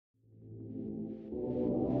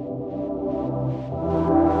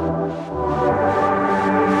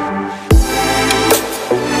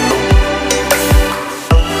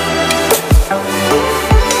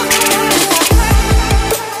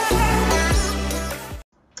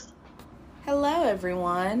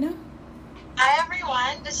everyone. Hi,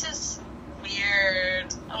 everyone. This is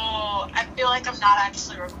weird. Oh, I feel like I'm not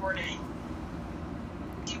actually recording.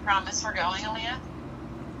 Do you promise we're going, Aaliyah?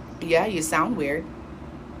 Yeah, you sound weird.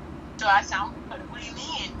 Do I sound? What do you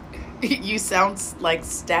mean? You sound like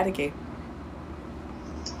staticky.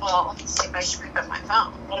 Well, let me see if I should pick up my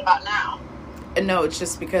phone. What about now? No, it's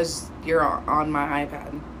just because you're on my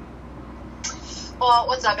iPad. Well,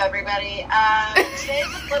 what's up, everybody? Today's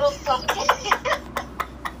a little funky.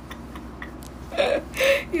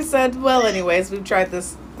 You said, well, anyways, we've tried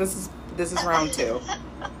this. This is round 2.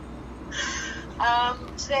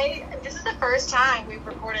 Today, this is the first time we've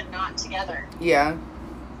recorded not together. Yeah.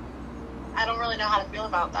 I don't really know how to feel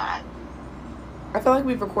about that. I feel like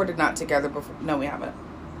we've recorded not together before. No, we haven't.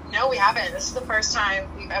 No, we haven't. This is the first time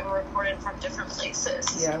we've ever recorded from different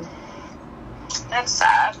places. Yeah. That's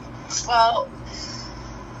sad. Well,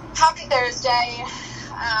 happy Thursday.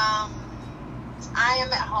 I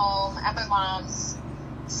am at home at my mom's,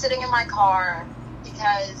 sitting in my car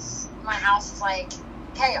because my house is like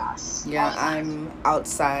chaos. Yeah, I'm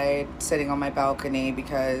outside sitting on my balcony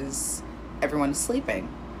because everyone's sleeping.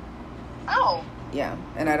 Oh. Yeah,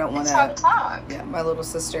 and I don't want to. It's 5 o'clock. Yeah, my little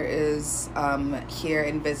sister is here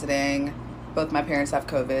and visiting. Both my parents have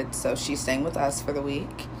COVID, so she's staying with us for the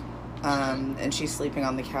week. And she's sleeping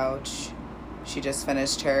on the couch. She just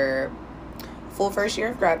finished her full first year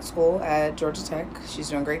of grad school at Georgia Tech. She's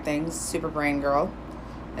doing great things. Super brain girl.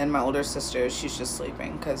 And my older sister, she's just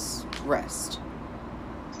sleeping because rest.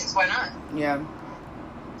 Because why not? Yeah.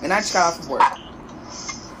 And I just got off of work.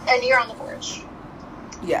 And you're on the porch.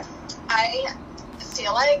 Yeah. I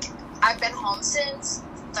feel like I've been home since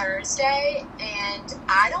Thursday, and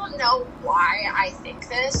I don't know why I think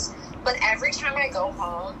this, but every time I go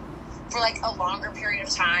home for like a longer period of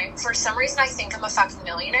time, for some reason I think I'm a fucking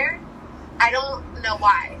millionaire. I don't know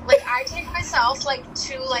why. Like, I take myself like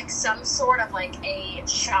to like some sort of like a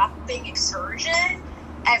shopping excursion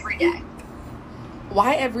every day.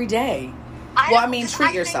 Why every day? I mean,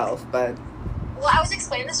 treat yourself, but... Well, I was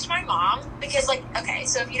explaining this to my mom because, like, okay,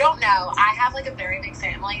 so if you don't know, I have, like, a very big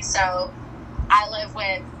family. So I live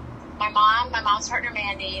with my mom, my mom's partner,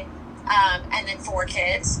 Mandy, and then 4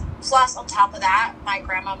 kids. Plus, on top of that, my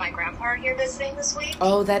grandma and my grandpa are here visiting this week.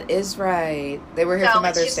 Oh, that is right. They were here for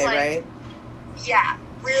Mother's Day, right? Yeah,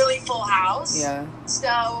 really full house. Yeah. So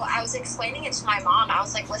I was explaining it to my mom. I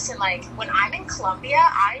was like, listen, like, when I'm in Columbia,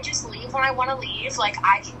 I just leave when I want to leave. Like,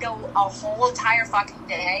 I can go a whole entire fucking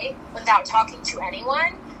day without talking to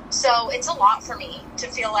anyone. So it's a lot for me to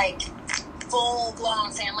feel like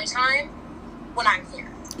full-blown family time when I'm here.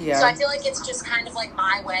 Yeah. So I feel like it's just kind of like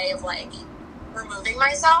my way of, like, removing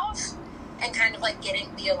myself and kind of, like,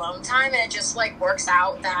 getting the alone time. And it just, like, works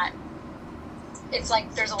out that it's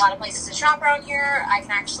like there's a lot of places to shop around here. I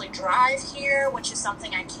can actually drive here, which is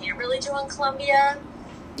something I can't really do in Columbia.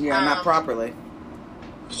 Yeah, not properly.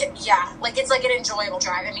 Yeah, like it's like an enjoyable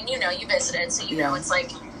drive. I mean, you know, you visited, so you know it's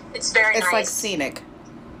like it's very nice. It's like scenic.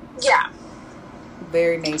 Yeah.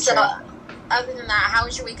 Very nature. So, other than that, how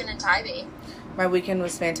was your weekend in Tybee? My weekend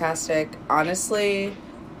was fantastic. Honestly,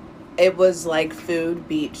 it was like food,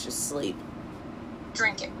 beach, sleep.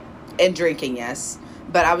 Drinking. And drinking, yes.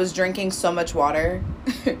 But I was drinking so much water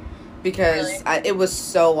because really? It was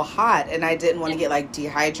so hot and I didn't want to get like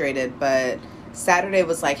dehydrated. But Saturday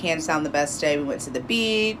was like hands down the best day. We went to the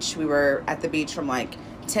beach. We were at the beach from like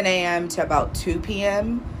 10 a.m. to about 2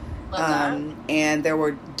 p.m. And there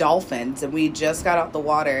were dolphins and we just got out the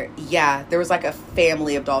water. Yeah, there was like a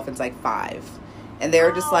family of dolphins, like 5. And they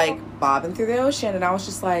were just like bobbing through the ocean. And I was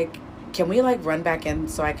just like, can we like run back in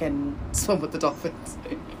so I can swim with the dolphins?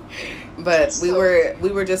 But we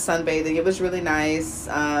were just sunbathing. It was really nice.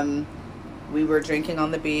 We were drinking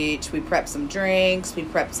on the beach. We prepped some drinks. We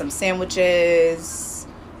prepped some sandwiches.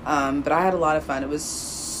 But I had a lot of fun. It was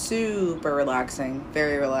super relaxing.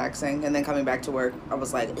 Very relaxing. And then coming back to work, I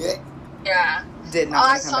was like, bleh. Yeah. Did not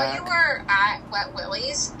want to come back. I saw you were at Wet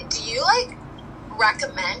Willie's. Do you, like,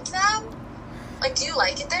 recommend them? Like, do you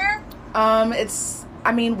like it there?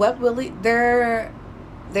 Wet Willie,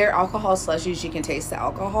 their alcohol slushies, you can taste the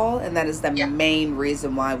alcohol, and that is the main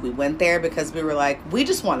reason why we went there, because we were like, we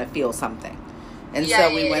just want to feel something. And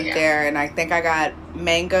so we went there, and I think I got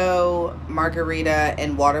mango, margarita,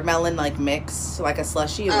 and watermelon, like, mixed, like a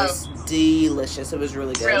slushie. It was delicious. It was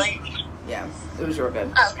really good. Really? Yeah, it was real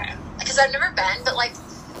good. Okay. Because I've never been, but, like,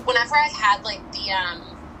 whenever I've had, like,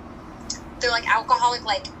 they're, like, alcoholic,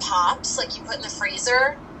 like, pops, like, you put in the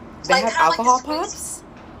freezer. They like, have alcohol pops?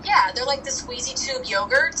 Yeah, they're like the squeezy tube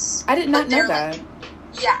yogurts. I did not know that. Like,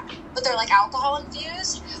 yeah, but they're like alcohol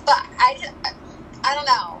infused. But I don't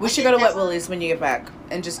know. We should go to Wet Willie's when you get back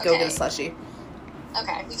and just go get a slushie.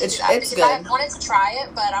 Okay, we can do that. It's because good. I wanted to try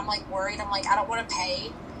it, but I'm like worried. I'm like, I don't want to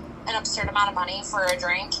pay an absurd amount of money for a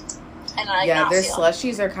drink. And their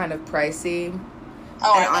slushies are kind of pricey.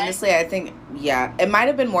 Oh, and honestly, I think, it might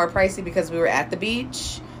have been more pricey because we were at the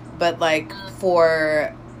beach. But, like,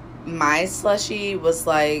 for my slushie was,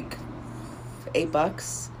 like,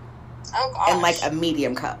 $8. Oh, gosh. And, like, a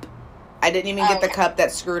medium cup. I didn't even get the cup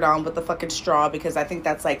that's screwed on with the fucking straw because I think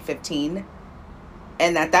that's, like, $15.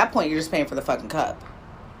 And at that point, you're just paying for the fucking cup.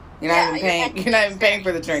 You're not even paying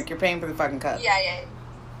for the drink. You're paying for the fucking cup. Yeah.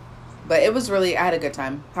 But it was really, I had a good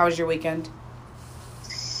time. How was your weekend?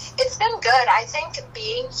 It's been good. I think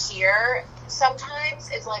being here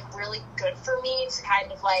sometimes is, like, really good for me to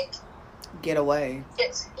kind of, like... Get away.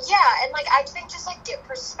 And, like, I think just, like, get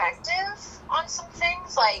perspective on some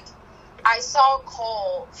things. Like, I saw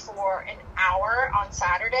Cole for an hour on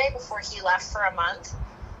Saturday before he left for a month.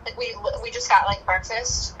 Like, we just got, like,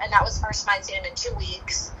 breakfast, and that was the first time I'd seen him in 2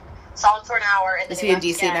 weeks. Saw him for an hour, and then Is he in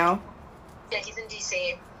D.C. now? Yeah, he's in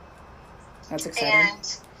D.C. That's exciting.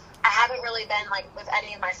 And I haven't really been, like, with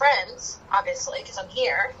any of my friends, obviously, because I'm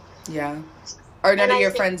here. Yeah. Are none of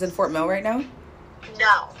your friends in Fort Mill right now?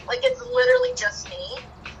 No. Like, it's literally just me.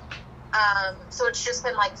 So it's just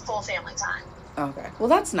been, like, full family time. Okay. Well,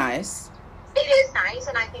 that's nice. It is nice,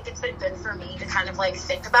 and I think it's been good for me to kind of, like,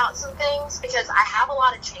 think about some things, because I have a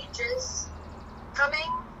lot of changes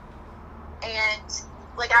coming, and,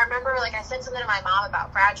 like, I remember, like, I said something to my mom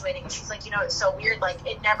about graduating, and she's like, you know, it's so weird, like,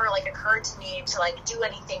 it never, like, occurred to me to, like, do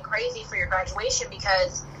anything crazy for your graduation,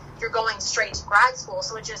 because you're going straight to grad school,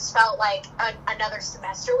 so it just felt like another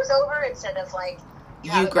semester was over, instead of, like,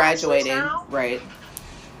 you graduating, right.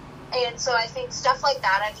 And so I think stuff like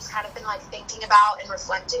that, I've just kind of been, like, thinking about and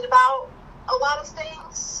reflecting about a lot of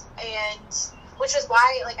things, and which is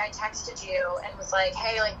why, like, I texted you and was like,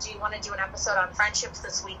 hey, like, do you want to do an episode on friendships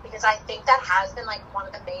this week? Because I think that has been, like, one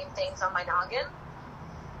of the main things on my noggin,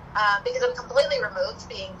 because I'm completely removed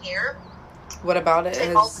being here. What about it?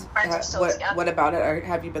 What about it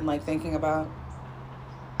have you been, like, thinking about?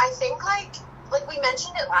 I think, like we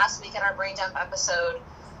mentioned it last week in our brain dump episode,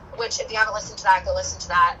 which if you haven't listened to that, go listen to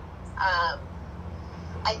that.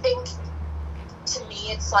 I think, to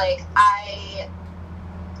me, it's like I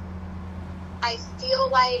feel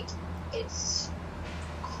like it's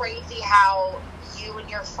crazy how you and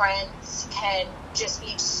your friends can just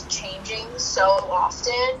be changing so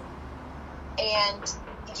often, and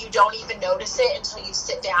you don't even notice it until you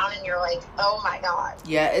sit down and you're like, oh my god.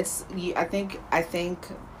 Yeah, I think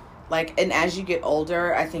like, and as you get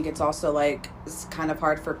older, I think it's also, like, it's kind of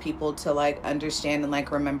hard for people to, like, understand and,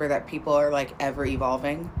 like, remember that people are, like, ever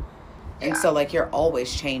evolving. And so, like, you're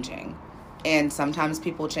always changing. And sometimes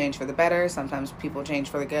people change for the better. Sometimes people change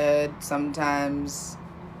for the good. Sometimes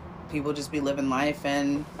people just be living life.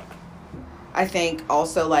 And I think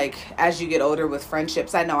also, like, as you get older with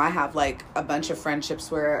friendships, I know I have, like, a bunch of friendships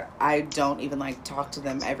where I don't even, like, talk to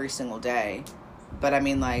them every single day. But, I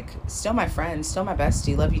mean, like, still my friend, still my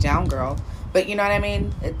bestie, love you down, girl. But, you know what I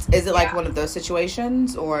mean? Is it, like, one of those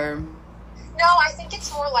situations, or... No, I think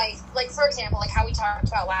it's more like, for example, like how we talked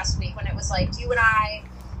about last week when it was, like, you and I,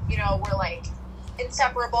 you know, we're, like,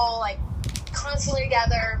 inseparable, like, constantly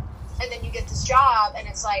together, and then you get this job, and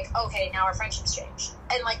it's like, okay, now our friendships change.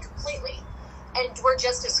 And, like, completely. And we're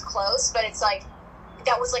just as close, but it's, like,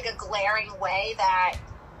 that was, like, a glaring way that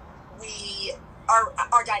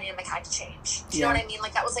our dynamic had to change. Do you know what I mean?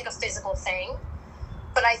 Like, that was, like, a physical thing.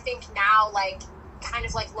 But I think now, like, kind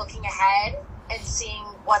of, like, looking ahead and seeing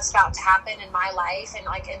what's about to happen in my life and,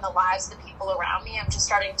 like, in the lives of the people around me, I'm just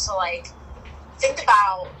starting to, like, think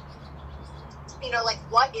about, you know, like,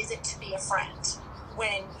 what is it to be a friend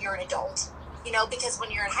when you're an adult? You know, because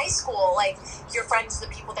when you're in high school, like, your friends are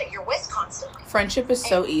the people that you're with constantly. Friendship is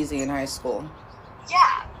so easy in high school.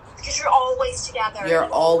 Yeah. Because you're always together. You're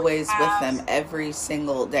always with them every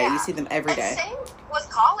single day. Yeah. You see them every day. And same with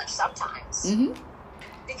college sometimes. Mm-hmm.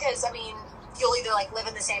 Because, I mean, you'll either, like, live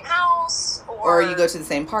in the same house or you go to the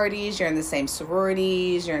same parties, you're in the same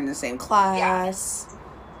sororities, you're in the same class.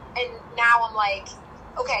 Yeah. And now I'm like,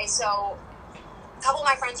 okay, so a couple of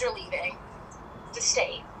my friends are leaving the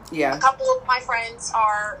state. Yeah. A couple of my friends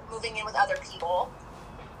are moving in with other people.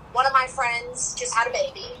 One of my friends just had a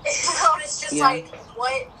baby. You know, and it's just like,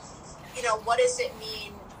 what does it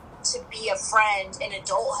mean to be a friend in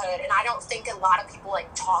adulthood? And I don't think a lot of people,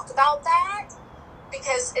 like, talk about that,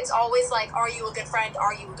 because it's always like, are you a good friend?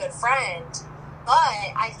 Are you a good friend? But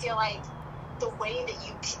I feel like the way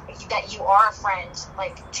that you are a friend,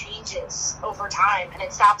 like, changes over time, and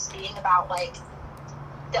it stops being about, like,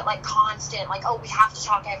 that, like, constant, like, oh, we have to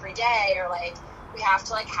talk every day, or, like, we have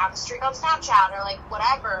to, like, have a streak on Snapchat, or, like,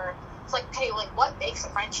 whatever. it's like, hey, like, what makes a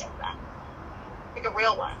friendship then? Like a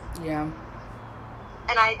real one. Yeah.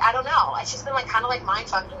 And I don't know. It's just been like kind of like mind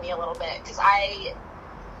fucking me a little bit because I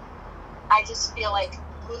just feel like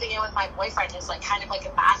moving in with my boyfriend is like kind of like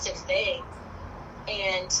a massive thing.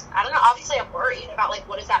 And I don't know, obviously I'm worried about like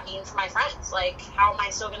what does that mean for my friends? Like how am I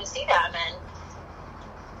still gonna see them? And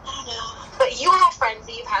I don't know. But you have friends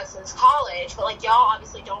that you've had since college, but like y'all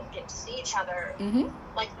obviously don't get to see each other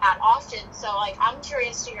like that often. So like I'm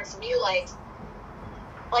curious to hear from you, like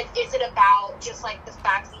is it about just like the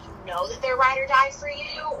fact that you know that they're ride or die for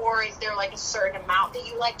you, or is there like a certain amount that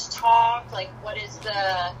you like to talk? Like what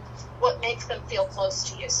makes them feel close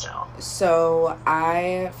to you still? So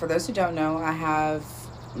for those who don't know, I have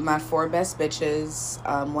my 4 best bitches.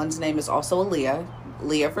 One's name is also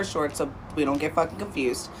Leah for short, so we don't get fucking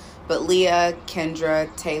confused. But Leah,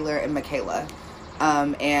 Kendra, Taylor, and Michaela.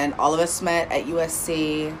 And all of us met at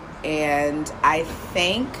USC, and I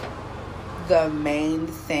think the main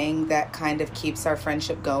thing that kind of keeps our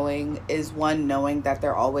friendship going is 1, knowing that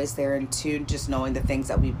they're always there, and 2, just knowing the things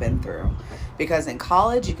that we've been through. Because in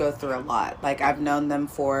college, you go through a lot. Like, I've known them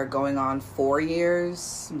for going on 4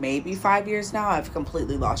 years, maybe 5 years now. I've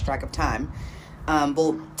completely lost track of time.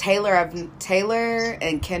 Well, Taylor and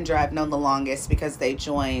Kendra I've known the longest because they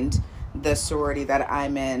joined the sorority that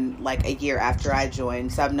I'm in like a year after I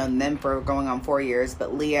joined. So I've known them for going on 4 years.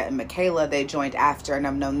 But Leah and Michaela, they joined after, and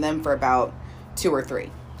I've known them for about 2 or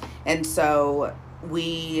 3. And so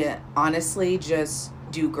we honestly just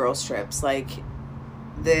do girls trips. Like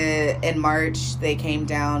in March they came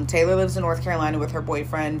down. Taylor lives in North Carolina with her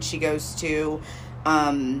boyfriend. She goes to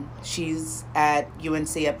she's at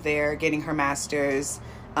UNC up there getting her master's.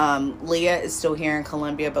 Leah is still here in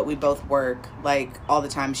Columbia, but we both work like all the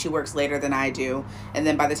time. She works later than I do, and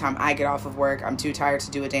then by the time I get off of work, I'm too tired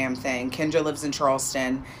to do a damn thing. Kendra lives in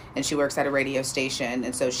Charleston, and she works at a radio station,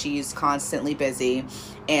 and so she's constantly busy.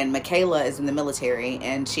 And Michaela is in the military,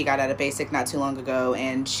 and she got out of basic not too long ago,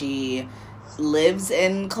 and she lives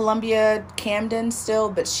in Columbia, Camden still,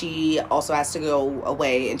 but she also has to go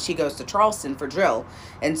away, and she goes to Charleston for drill.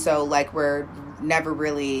 And so like there's never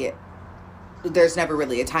really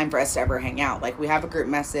a time for us to ever hang out. Like, we have a group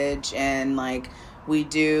message, and like we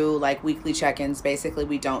do like weekly check-ins. Basically,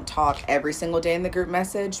 we don't talk every single day in the group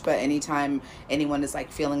message, but anytime anyone is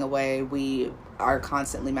like feeling away, we are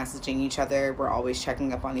constantly messaging each other. We're always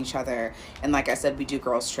checking up on each other. And like I said, we do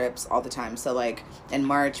girls trips all the time. So like in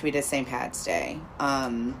March we did St. Pat's Day.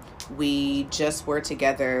 We just were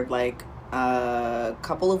together like a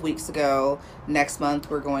couple of weeks ago. Next month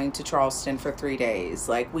we're going to Charleston for 3 days.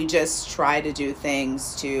 Like, we just try to do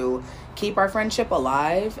things to keep our friendship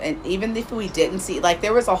alive. And even if we didn't see, like,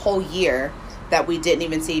 there was a whole year that we didn't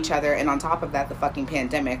even see each other, and on top of that, the fucking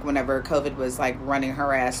pandemic, whenever COVID was like running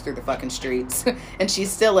her ass through the fucking streets and she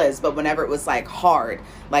still is, but whenever it was like hard,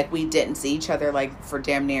 like, we didn't see each other like for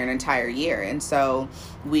damn near an entire year. And so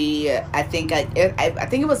I think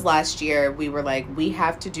it was last year, we were like, we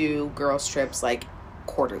have to do girls trips like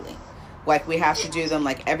quarterly. Like, we have to do them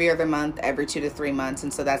like every other month, every 2 to 3 months.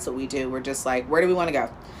 And so that's what we do. We're just like, where do we want to go?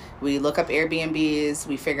 We look up Airbnbs.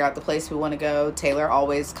 We figure out the place we want to go. Taylor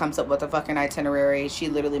always comes up with a fucking itinerary. She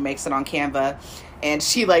literally makes it on Canva. And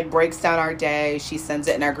she like breaks down our day. She sends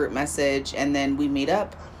it in our group message. And then we meet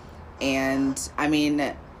up. And I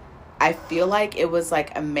mean, I feel like it was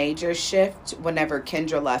like a major shift whenever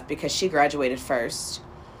Kendra left, because she graduated first.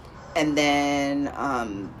 And then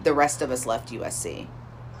the rest of us left USC.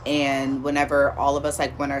 And whenever all of us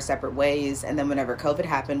like went our separate ways, and then whenever COVID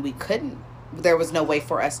happened, there was no way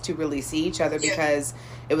for us to really see each other, because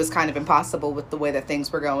it was kind of impossible with the way that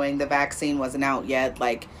things were going. The vaccine wasn't out yet.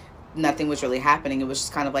 Like, nothing was really happening. It was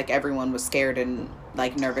just kind of like everyone was scared and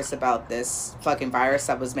like nervous about this fucking virus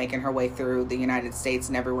that was making her way through the United States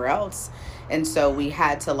and everywhere else. And so we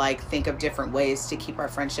had to like think of different ways to keep our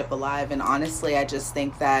friendship alive. And honestly, I just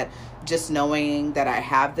think that just knowing that I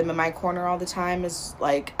have them in my corner all the time is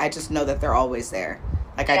like, I just know that they're always there.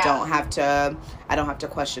 Like, I don't have to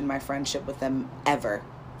question my friendship with them ever.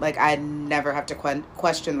 Like, I never have to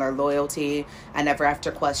question their loyalty. I never have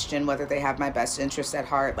to question whether they have my best interest at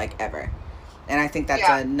heart, like, ever. And I think that's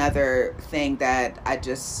another thing that I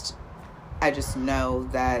just know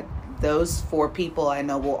that those 4 people I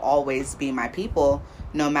know will always be my people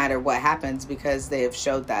no matter what happens, because they have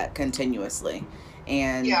showed that continuously.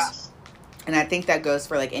 And and I think that goes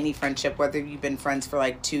for like any friendship, whether you've been friends for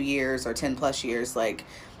like 2 years or 10 plus years. Like,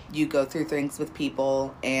 you go through things with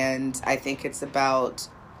people, and I think it's about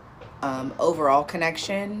overall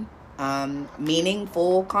connection.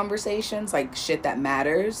 meaningful conversations, like shit that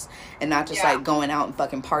matters, and not just like going out and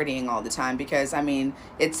fucking partying all the time, because I mean,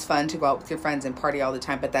 it's fun to go out with your friends and party all the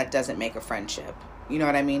time, but that doesn't make a friendship. You know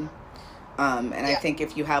what I mean? I think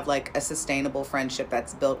if you have like a sustainable friendship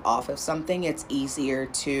that's built off of something, it's easier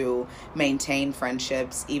to maintain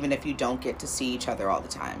friendships even if you don't get to see each other all the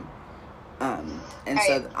time.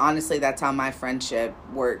 So honestly, that's how my friendship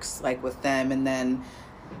works, like with them. And then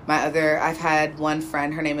I've had one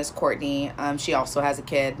friend, her name is Courtney. She also has a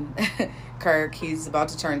kid, Kirk. He's about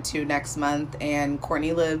to turn 2 next month, and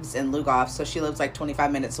Courtney lives in Lugoff, so she lives like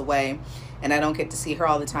 25 minutes away, and I don't get to see her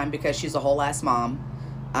all the time because she's a whole ass mom.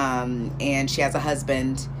 And she has a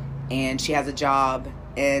husband, and she has a job,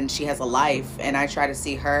 and she has a life, and I try to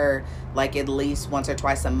see her like at least once or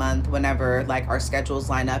twice a month whenever like our schedules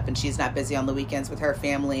line up and she's not busy on the weekends with her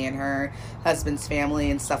family and her husband's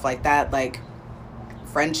family and stuff like that. Like,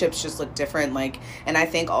 friendships just look different. Like, and I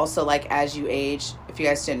think also like as you age, if you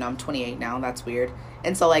guys didn't know, I'm 28 now, that's weird.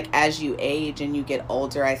 And so like as you age and you get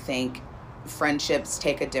older, I think friendships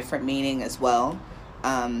take a different meaning as well.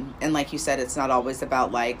 And like you said, it's not always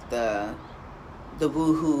about like the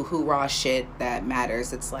woohoo hoorah shit that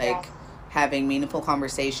matters. It's like having meaningful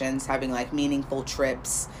conversations, having like meaningful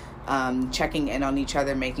trips, checking in on each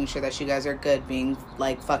other, making sure that you guys are good, being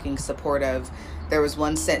like fucking supportive. There was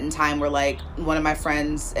one stint in time where like one of my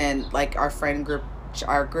friends and like our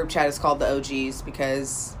group chat is called the OGs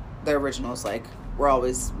because the originals like we're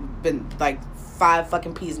always been like 5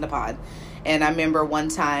 fucking peas in a pod. And I remember one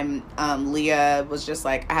time, Leah was just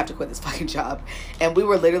like, I have to quit this fucking job. And we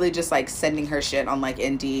were literally just like sending her shit on like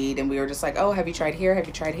Indeed. And we were just like, oh, have you tried here? Have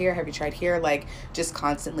you tried here? Have you tried here? Like just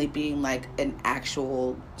constantly being like an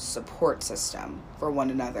actual support system for one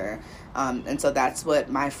another. And so that's what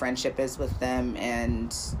my friendship is with them.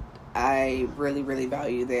 And I really, really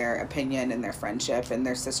value their opinion and their friendship and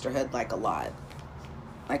their sisterhood like a lot.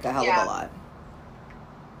 Like a hell of a lot.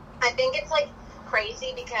 I think it's like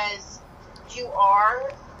crazy because you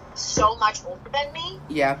are so much older than me.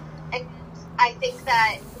 Yeah. And I think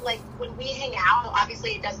that, like, when we hang out,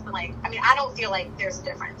 obviously it doesn't, like, I mean, I don't feel like there's a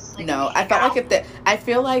difference. Like, no, I felt like I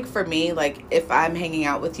feel like for me, like, if I'm hanging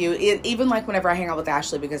out with you, even, like, whenever I hang out with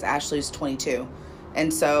Ashley, because Ashley's 22.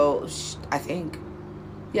 And so, I think,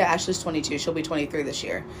 Ashley's 22. She'll be 23 this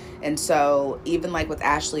year. And so, even, like, with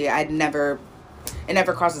Ashley, it never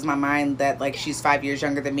crosses my mind that, like, she's 5 years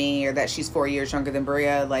younger than me or that she's 4 years younger than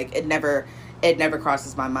Bria. Like, it never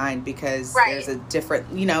crosses my mind because there's a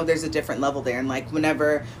different level there. And, like,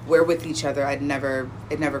 whenever we're with each other, it never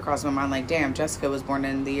crosses my mind, like, damn, Jessica was born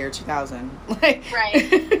in the year 2000. Like,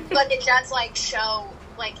 right. But it does, like, show,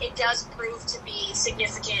 like, it does prove to be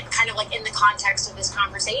significant kind of, like, in the context of this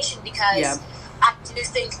conversation because I do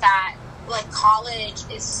think that, like, college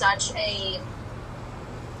is such a...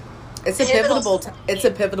 It's a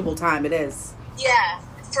pivotal time. It is. Yeah.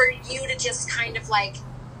 For you to just kind of like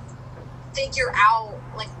figure out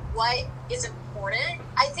like what is important,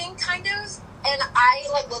 I think kind of. And I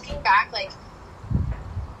like looking back, like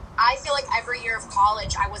I feel like every year of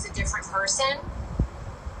college I was a different person.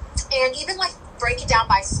 And even like break it down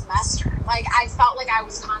by semester. Like I felt like I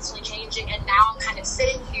was constantly changing, and now I'm kind of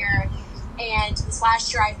sitting here. And this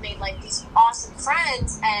last year I've made like these awesome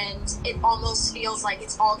friends, and it almost feels like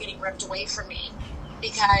it's all getting ripped away from me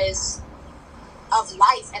because of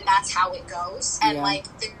life, and that's how it goes. And like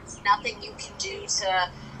there's nothing you can do to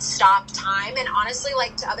stop time. And honestly,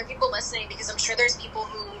 like to other people listening, because I'm sure there's people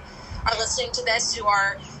who are listening to this who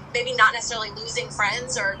are maybe not necessarily losing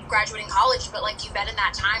friends or graduating college, but like you've been in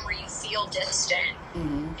that time where you feel distant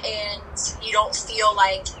and you don't feel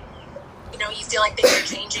like, you know, you feel like things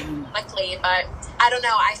are changing quickly. But I don't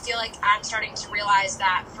know, I feel like I'm starting to realize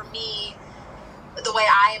that for me, the way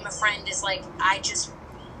I am a friend is like I just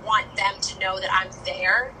want them to know that I'm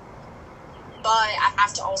there, but I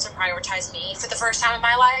have to also prioritize me for the first time in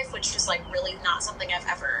my life, which is like really not something I've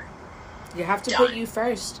ever You have to put you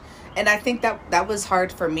first. And I think that was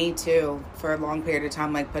hard for me too, for a long period of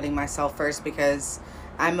time, like putting myself first, because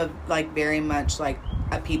I'm very much like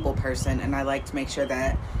a people person, and I like to make sure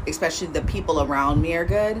that especially the people around me are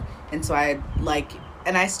good. And so I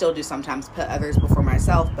still do sometimes put others before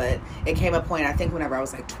myself, but it came a point, I think whenever I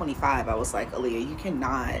was like 25, I was like, Aaliyah,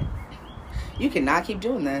 you cannot keep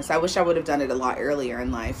doing this. I wish I would have done it a lot earlier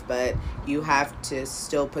in life, but you have to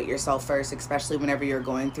still put yourself first, especially whenever you're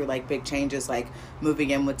going through like big changes, like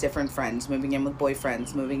moving in with different friends, moving in with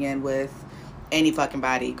boyfriends, moving in with any fucking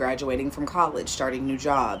body, graduating from college, starting new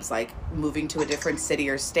jobs, like moving to a different city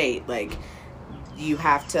or state. Like you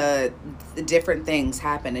have to, different things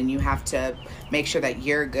happen, and you have to make sure that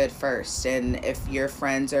you're good first. And if your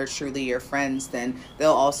friends are truly your friends, then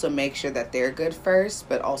they'll also make sure that they're good first,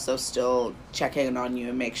 but also still check in on you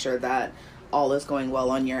and make sure that all is going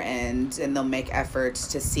well on your end. And they'll make efforts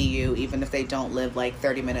to see you, even if they don't live like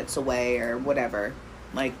 30 minutes away or whatever.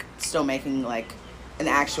 Like, still making like an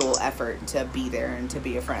actual effort to be there and to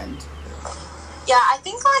be a friend. Yeah, I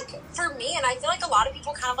think, like, for me, and I feel like a lot of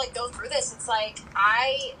people kind of, like, go through this, it's like,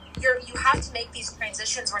 you have to make these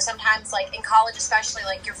transitions where sometimes, like, in college especially,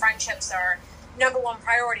 like, your friendships are number one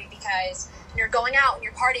priority because you're going out and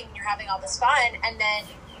you're partying and you're having all this fun, and then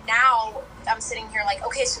now I'm sitting here like,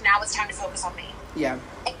 okay, so now it's time to focus on me. Yeah.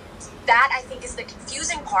 And that, I think, is the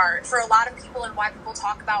confusing part for a lot of people, and why people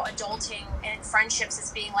talk about adulting and friendships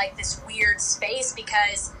as being, like, this weird space,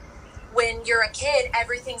 because when you're a kid,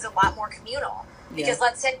 everything's a lot more communal. Because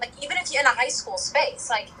let's say, like, even if you're in a high school space,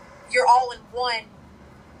 like, you're all in one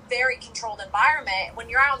very controlled environment. When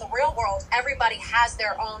you're out in the real world, everybody has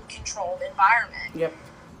their own controlled environment. Yep.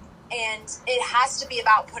 And it has to be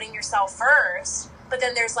about putting yourself first. But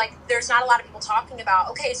then there's not a lot of people talking about,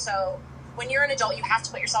 okay, so when you're an adult, you have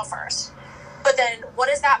to put yourself first. But then what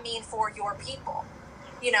does that mean for your people?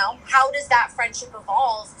 You know, how does that friendship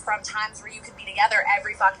evolve from times where you could be together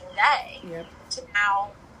every fucking day to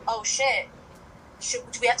now, oh shit,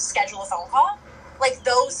 do we have to schedule a phone call? Like,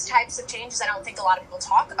 those types of changes I don't think a lot of people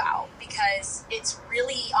talk about, because it's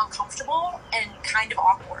really uncomfortable and kind of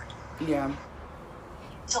awkward. Yeah.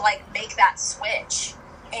 To, like, make that switch.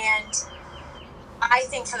 And I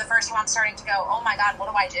think for the first time I'm starting to go, oh my God,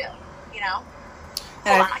 what do I do? You know?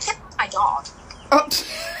 Hold on, I can't my dog. Oh.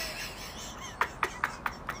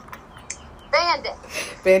 Bandit.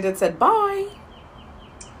 Bandit said bye.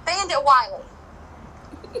 Bandit Wiley.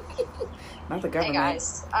 Not the government. Hey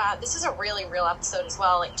guys, this is a really real episode as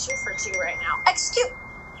well, like 2 for 2 right now. Excuse,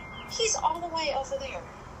 he's all the way over there.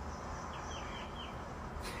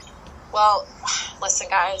 Well, listen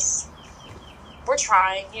guys, we're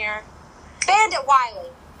trying here. Bandit Wiley.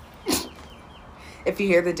 If you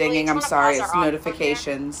hear the dinging, I'm sorry, it's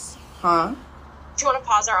notifications. Huh? Do you want to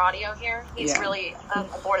pause our audio here? He's really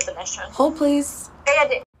aboard the mission. Hold please.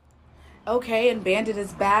 Bandit. Okay, and Bandit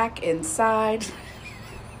is back inside.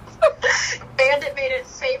 Bandit made it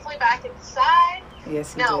safely back inside.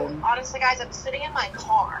 Yes, he did. Honestly, guys, I'm sitting in my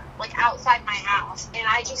car, like outside my house, and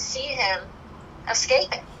I just see him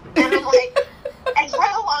escaping. And I'm like, and for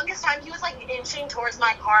the longest time, he was like inching towards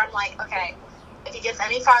my car. I'm like, okay, if he gets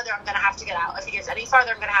any farther, I'm gonna have to get out. If he gets any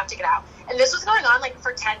farther, I'm gonna have to get out. And this was going on like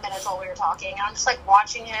for 10 minutes while we were talking, and I'm just like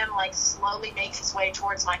watching him like slowly make his way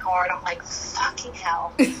towards my car, and I'm like, fucking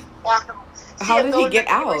hell. How did he get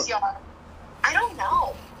out? I don't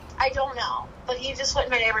know. But he just went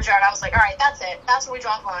in my neighbor's yard. I was like, all right, that's it. That's where we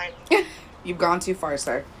draw the line. You've gone too far,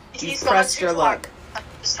 sir. You've He's pressed your luck. I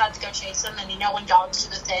just had to go chase him, and you know when dogs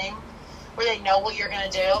do the thing where they know what you're going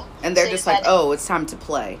to do? And they're just like, oh, it's time to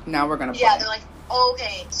play. Now we're going to play. Yeah, they're like, oh,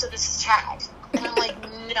 okay, so this is tag. And I'm like,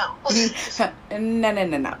 no.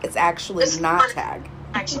 No. It's actually not tag.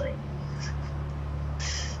 Actually.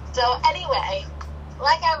 So anyway,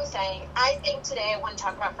 like I was saying, I think today I want to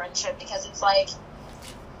talk about friendship, because it's like,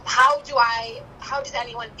 how does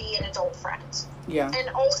anyone be an adult friend? Yeah. And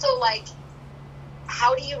also, like,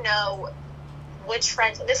 how do you know which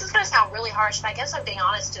friends, this is going to sound really harsh, but I guess I'm being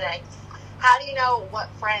honest today. How do you know what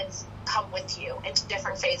friends come with you into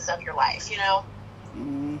different phases of your life, you know?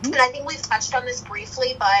 Mm-hmm. And I think we've touched on this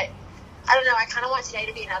briefly, but I don't know, I kind of want today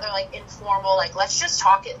to be another, like, informal, like, let's just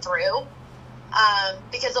talk it through.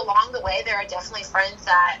 Because along the way, there are definitely friends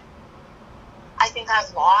that I think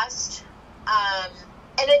I've lost.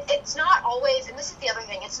 And it's not always, and this is the other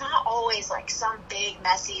thing, it's not always, like, some big,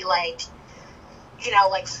 messy, like, you know,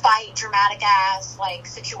 like, fight, dramatic ass, like,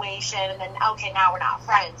 situation, and then, okay, now we're not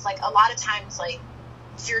friends. Like, a lot of times, like,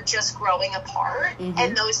 you're just growing apart,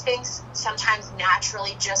 and those things sometimes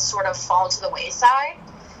naturally just sort of fall to the wayside.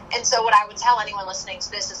 And so what I would tell anyone listening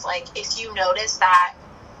to this is, like, if you notice that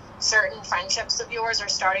certain friendships of yours are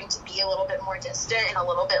starting to be a little bit more distant and a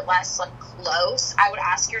little bit less, like, close, I would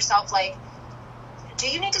ask yourself, like, do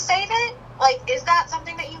you need to save it? Like, is that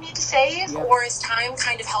something that you need to save? Yep. Or is time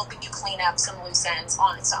kind of helping you clean up some loose ends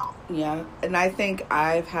on its own? Yeah, and I think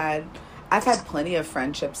I've had plenty of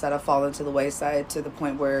friendships that have fallen to the wayside to the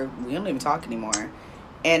point where we don't even talk anymore.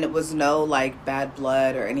 And it was no, like, bad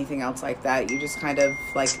blood or anything else like that. You just kind of,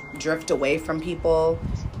 like, drift away from people.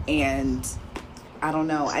 And I don't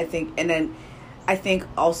know. I think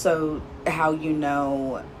also how you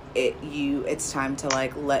know it's time to,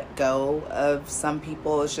 like, let go of some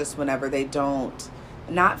people is just whenever they don't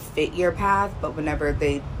not fit your path, but whenever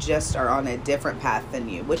they just are on a different path than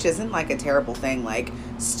you, which isn't like a terrible thing. Like,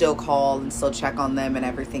 still call and still check on them and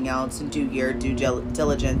everything else, and do your due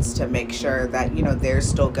diligence to make sure that, you know, they're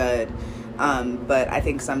still good. But I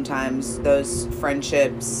think sometimes those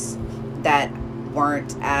friendships that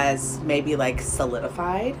weren't as maybe like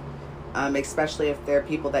solidified, especially if they're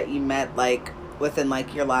people that you met like within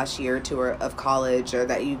like your last year or two of college, or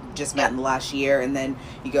that you just met in the last year, and then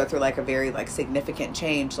you go through like a very like significant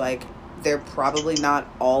change, like they're probably not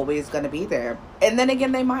always going to be there. And then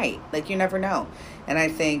again, they might, like, you never know. And I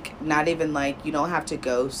think not even like, you don't have to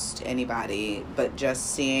ghost anybody, but just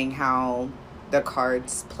seeing how the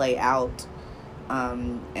cards play out.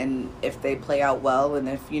 And if they play out well, and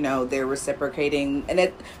if, you know, they're reciprocating,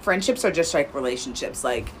 and friendships are just like relationships,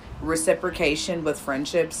 like reciprocation with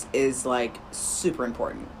friendships is like super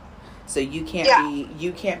important. So you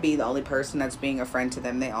can't be the only person that's being a friend to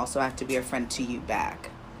them. They also have to be a friend to you back.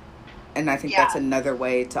 And I think that's another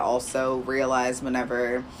way to also realize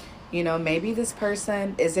whenever, you know, maybe this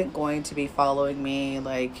person isn't going to be following me,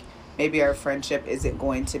 like maybe our friendship isn't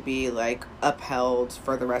going to be like upheld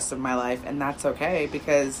for the rest of my life, and that's okay,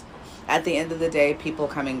 because at the end of the day, people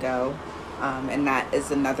come and go, and that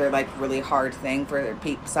is another like really hard thing for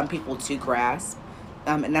some people to grasp,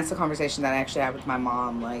 and that's a conversation that I actually had with my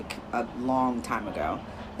mom like a long time ago,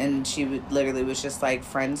 and she literally was just like,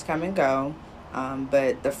 friends come and go,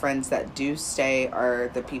 but the friends that do stay are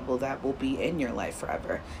the people that will be in your life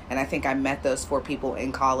forever. And I think I met those 4 people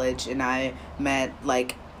in college, and I met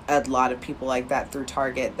like a lot of people like that through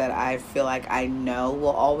Target that I feel like I know will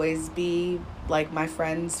always be like my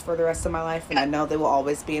friends for the rest of my life, and I know they will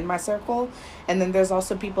always be in my circle. And then there's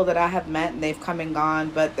also people that I have met and they've come and gone,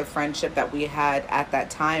 but the friendship that we had at that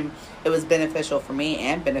time, it was beneficial for me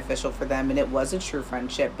and beneficial for them, and it was a true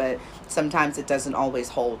friendship. But sometimes it doesn't always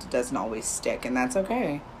hold, it doesn't always stick, and that's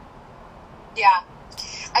okay. Yeah.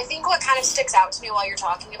 I think what kind of sticks out to me while you're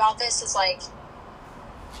talking about this is like,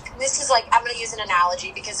 I'm going to use an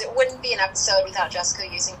analogy because it wouldn't be an episode without Jessica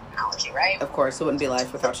using an analogy, right? Of course, it wouldn't be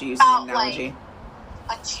life without you using an analogy.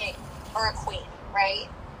 Like a king or a queen, right?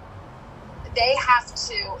 They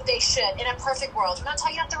should, in a perfect world, I'm not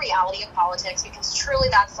talking about the reality of politics because truly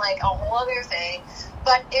that's like a whole other thing,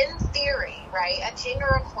 but in theory, right, a king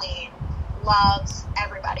or a queen loves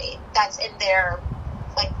everybody that's in their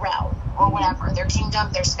like realm or whatever, their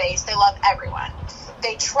kingdom, their space. They love everyone.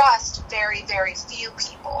 They trust very, very few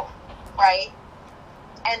people, right?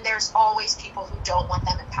 And there's always people who don't want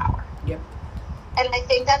them in power. Yep. And I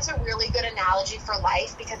think that's a really good analogy for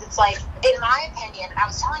life, because it's like, in my opinion, I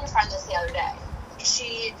was telling a friend this the other day.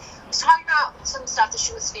 She was talking about some stuff that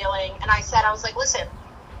she was feeling, and I was like, listen,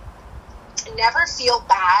 never feel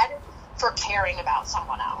bad for caring about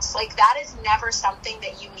someone else. Like, that is never something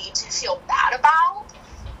that you need to feel bad about.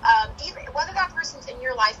 Even whether that person's in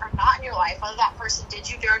your life or not in your life, whether that person did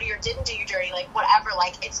you dirty or didn't do you dirty, like whatever,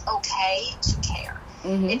 like it's okay to care.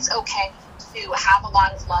 Mm-hmm. It's okay to have a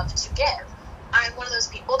lot of love to give. I'm one of those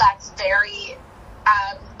people that's very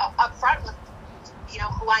upfront with, you know,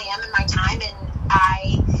 who I am in my time, and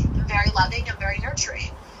I am very loving, I'm very nurturing.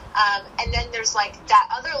 And then there's like that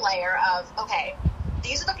other layer of, okay,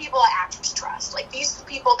 these are the people I actually trust. Like, these are the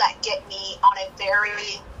people that get me on a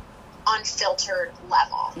very unfiltered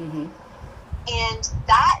level. Mm-hmm. And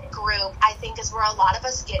that group, I think, is where a lot of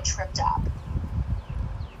us get tripped up,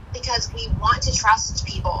 because we want to trust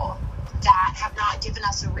people that have not given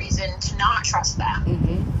us a reason to not trust them.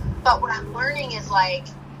 Mm-hmm. But what I'm learning is, like,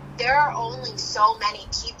 there are only so many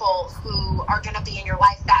people who are going to be in your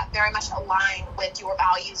life that very much align with your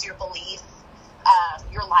values, your beliefs,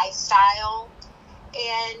 your lifestyle.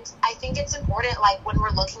 And I think it's important, like, when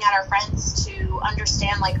we're looking at our friends, to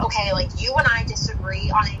understand, like, okay, like, you and I disagree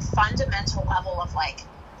on a fundamental level of, like,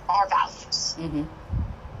 our values. Mm-hmm.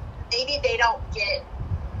 Maybe they don't get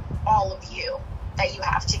all of you that you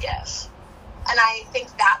have to give. And I think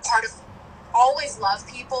that part of always love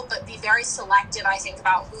people, but be very selective, I think,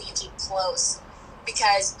 about who you keep close,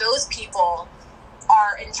 because those people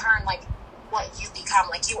are, in turn, like, what you become.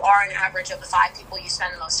 Like, you are an average of the 5 people you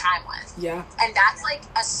spend the most time with. Yeah. And that's like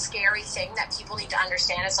a scary thing that people need to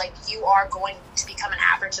understand. Is like, you are going to become an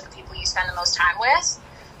average of the people you spend the most time with.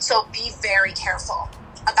 So be very careful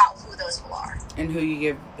about who those people are. And who you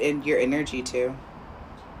give in your energy to.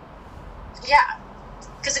 Yeah.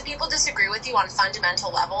 Because if people disagree with you on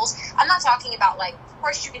fundamental levels, I'm not talking about, like, of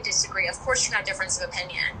course you can disagree, of course you can have difference of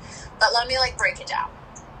opinion, but let me, like, break it down.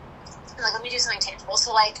 Like, let me do something tangible.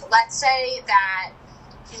 So, like, let's say that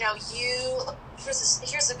you know,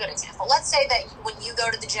 here's a good example. Let's say that when you go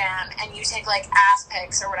to the gym and you take like ass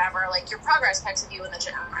pics or whatever, like your progress pics of you in the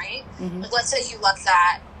gym, right? Mm-hmm. Like, let's say you love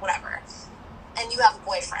that, whatever, and you have a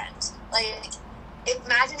boyfriend. Like,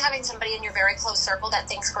 imagine having somebody in your very close circle that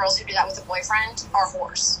thinks girls who do that with a boyfriend are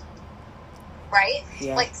whores, right?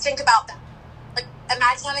 Yeah. Like, think about that. Like,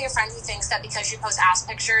 imagine having a friend who thinks that because you post ass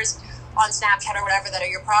pictures on Snapchat or whatever that are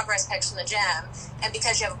your progress pics in the gym, and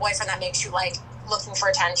because you have a boyfriend that makes you like looking for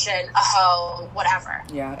attention, a hoe, whatever.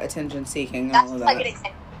 Yeah, attention seeking, That's all of like that. an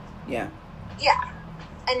example. Yeah. Yeah.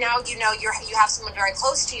 And now you know you have someone very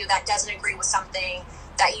close to you that doesn't agree with something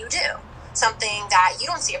that you do, something that you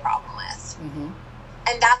don't see a problem with. Mm-hmm.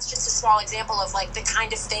 And that's just a small example of like the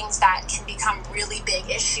kind of things that can become really big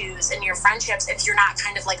issues in your friendships if you're not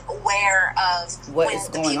kind of like aware of what is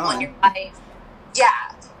going on in your life,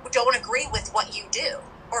 don't agree with what you do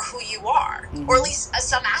or who you are, mm-hmm. or at least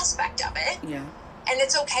some aspect of it. Yeah. And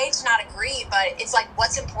it's okay to not agree, but it's like,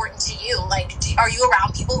 what's important to you? Like, are you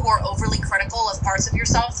around people who are overly critical of parts of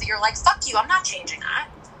yourself that you're like, fuck you, I'm not changing that.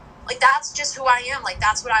 Like, that's just who I am. Like,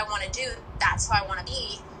 that's what I want to do. That's who I want to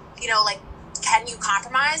be. You know, like, can you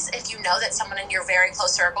compromise if you know that someone in your very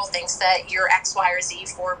close circle thinks that you're X, Y, or Z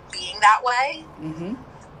for being that way? Mm-hmm.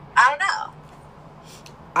 I don't know.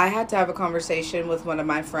 I had to have a conversation with one of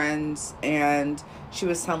my friends, and she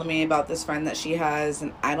was telling me about this friend that she has,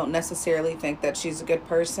 and I don't necessarily think that she's a good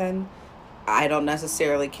person. I don't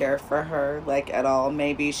necessarily care for her, like, at all.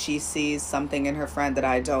 Maybe she sees something in her friend that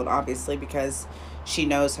I don't, obviously, because she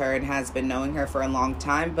knows her and has been knowing her for a long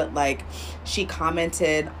time. But, like, she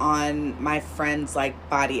commented on my friend's, like,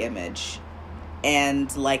 body image.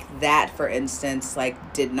 And, like, that, for instance,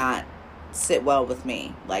 like, did not sit well with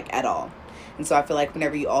me, like, at all. And so I feel like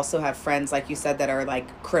whenever you also have friends, like you said, that are,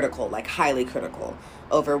 like, critical, like, highly critical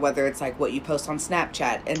over whether it's, like, what you post on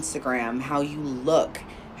Snapchat, Instagram, how you look,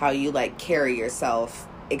 how you, like, carry yourself,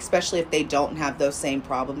 especially if they don't have those same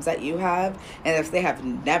problems that you have, and if they have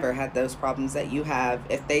never had those problems that you have,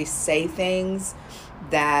 if they say things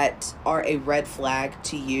that are a red flag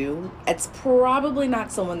to you, it's probably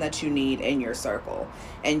not someone that you need in your circle.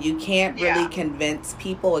 And you can't really convince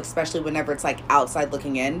people, especially whenever it's, like, outside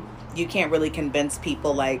looking in, you can't really convince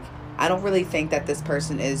people, like, I don't really think that this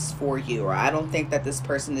person is for you, or I don't think that this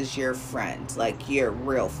person is your friend, like, your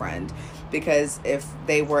real friend. Because if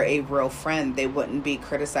they were a real friend, they wouldn't be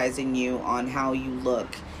criticizing you on how you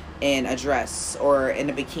look in a dress or in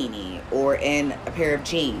a bikini or in a pair of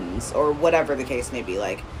jeans or whatever the case may be.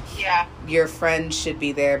 Like, your friend should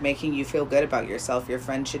be there making you feel good about yourself. Your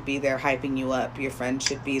friend should be there hyping you up. Your friend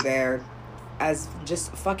should be there as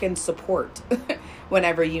just fucking support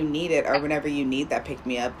whenever you need it, or whenever you need that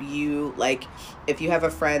pick-me-up. You, like, if you have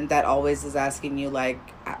a friend that always is asking you, like,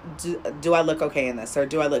 do I look okay in this, or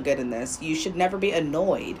do I look good in this, you should never be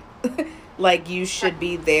annoyed. Like, you should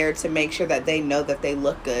be there to make sure that they know that they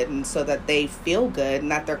look good, and so that they feel good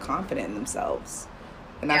and that they're confident in themselves.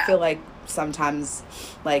 And I feel like sometimes,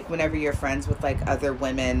 like, whenever you're friends with, like, other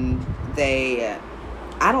women, I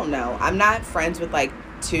don't know, I'm not friends with, like,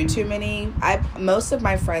 too many. Most of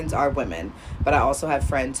my friends are women, but I also have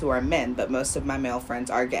friends who are men, but most of my male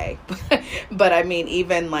friends are gay. But I mean,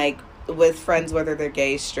 even, like, with friends, whether they're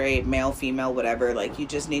gay, straight, male, female, whatever, like, you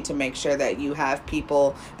just need to make sure that you have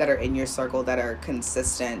people that are in your circle that are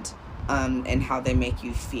consistent in how they make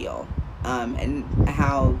you feel. And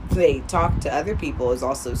how they talk to other people is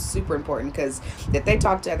also super important, because if they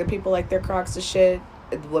talk to other people like they're crocs of shit,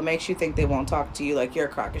 what makes you think they won't talk to you like you're a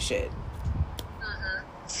crock of shit?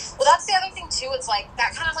 Well, that's the other thing, too. It's, like,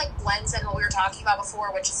 that kind of, like, blends in what we were talking about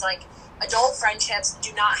before, which is, like, adult friendships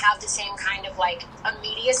do not have the same kind of, like,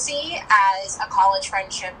 immediacy as a college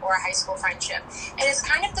friendship or a high school friendship. And it's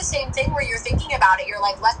kind of the same thing where you're thinking about it. You're,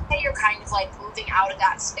 like, let's say you're kind of, like, moving out of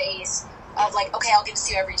that space of, like, okay, I'll get to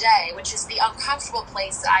see you every day, which is the uncomfortable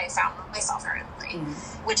place that I found myself currently,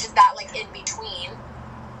 which is that, like, in between.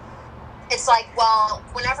 It's like, well,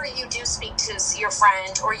 whenever you do speak to your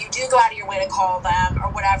friend, or you do go out of your way to call them or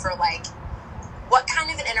whatever, like, what kind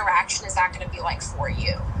of an interaction is that going to be like for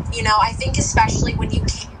you? You know, I think especially when you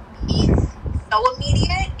can't be so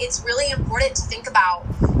immediate, it's really important to think about,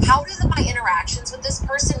 how do my interactions with this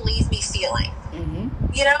person leave me feeling?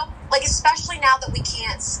 You know, like, especially now that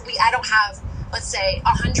I don't have, let's say,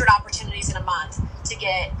 100 opportunities in a month to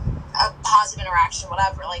get a positive interaction,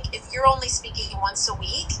 whatever. Like, if you're only speaking once a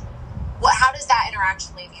week, how does that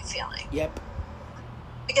interaction leave you feeling? Yep.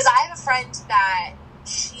 Because I have a friend that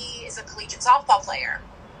she is a collegiate softball player,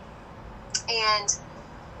 and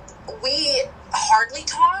we hardly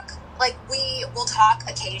talk. like, we will talk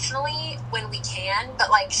occasionally when we can, but,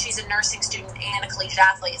 like, she's a nursing student and a collegiate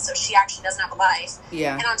athlete, so she actually doesn't have a life.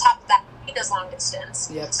 Yeah. And on top of that, he does long distance.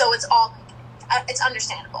 Yep. So it's all, it's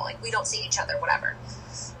understandable. Like, we don't see each other, whatever.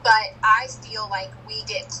 But I feel like we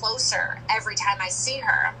get closer every time I see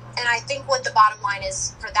her. And I think what the bottom line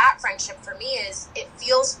is for that friendship for me is it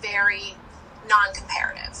feels very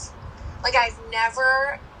non-comparative. Like, I've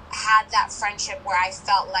never had that friendship where I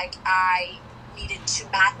felt like I needed to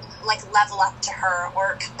level up to her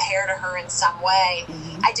or compare to her in some way.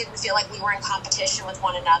 Mm-hmm. I didn't feel like we were in competition with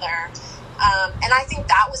one another. And I think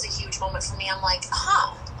that was a huge moment for me. I'm like,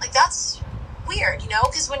 like, that's weird, you know,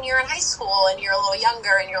 because when you're in high school and you're a little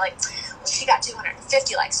younger and you're like, well, she got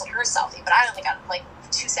 250 likes on her selfie, but I only got like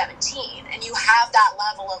 217, and you have that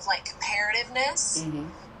level of like comparativeness. Mm-hmm.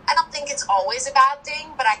 I don't think it's always a bad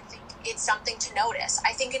thing, but I think it's something to notice.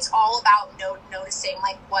 I think it's all about noticing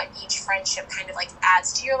like what each friendship kind of like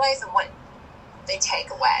adds to your life and what they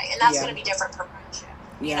take away, and that's going to be different per friendship.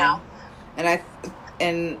 You know,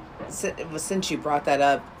 and since you brought that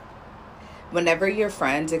up, whenever you're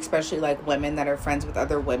friends, especially like women that are friends with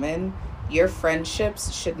other women, your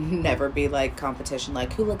friendships should never be like competition,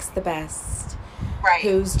 like who looks the best, right?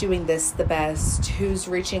 Who's doing this the best, who's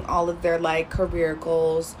reaching all of their like career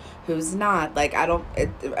goals, who's not. Like,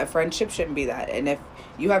 a friendship shouldn't be that. And if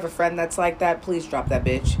you have a friend that's like that, please drop that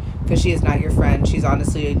bitch, because she is not your friend. She's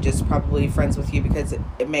honestly just probably friends with you because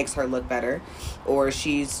it makes her look better, or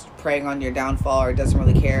she's preying on your downfall, or doesn't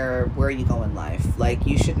really care where you go in life. Like,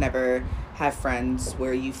 you should never have friends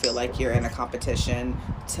where you feel like you're in a competition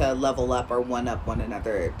to level up or one up one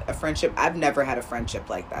another. A friendship, I've never had a friendship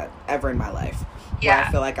like that ever in my life. Yeah. Where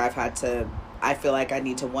I feel like I feel like I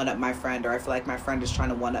need to one up my friend, or I feel like my friend is trying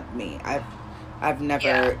to one up me. I've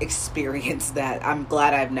never experienced that. I'm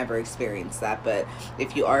glad I've never experienced that. But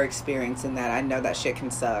if you are experiencing that, I know that shit can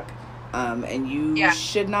suck. And you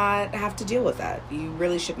should not have to deal with that. You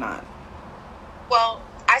really should not. Well,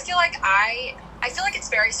 I feel like it's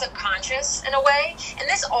very subconscious in a way, and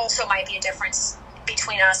this also might be a difference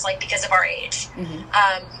between us, like, because of our age.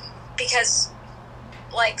 Mm-hmm. Because,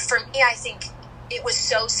 like, for me, I think it was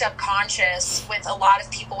so subconscious with a lot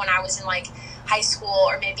of people when I was in, like, high school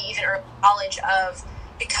or maybe even early college,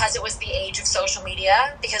 because it was the age of social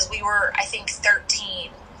media, because we were, I think,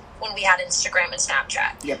 13 when we had Instagram and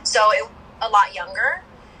Snapchat. Yep. So it was a lot younger,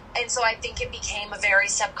 and so I think it became a very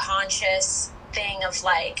subconscious thing of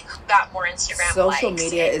like who got more Instagram social likes.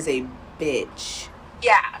 Media is a bitch.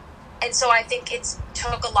 Yeah. And so I think it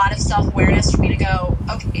took a lot of self-awareness for me to go,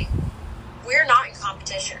 okay, we're not in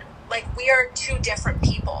competition. Like, we are two different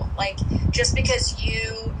people. Like, just because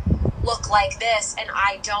you look like this and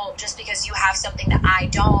I don't, just because you have something that I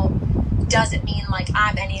don't, doesn't mean like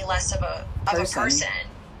I'm any less of a person.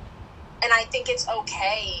 And I think it's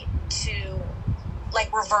okay to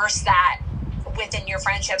like reverse that within your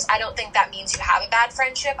friendships. I don't think that means you have a bad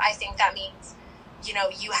friendship. I think that means, you know,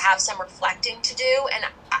 you have some reflecting to do, and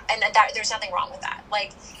that there's nothing wrong with that.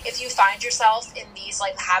 Like, if you find yourself in these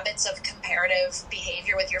like habits of comparative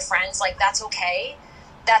behavior with your friends, like, that's okay.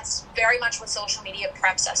 That's very much what social media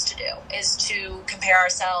preps us to do, is to compare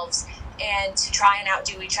ourselves and to try and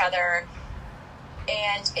outdo each other.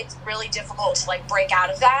 And it's really difficult to like break out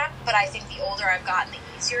of that. But I think the older I've gotten, the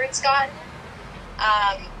easier it's gotten.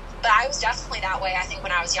 But I was definitely that way. I think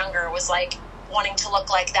when I was younger, was like wanting to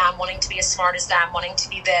look like them, wanting to be as smart as them, wanting to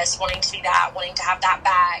be this, wanting to be that, wanting to have that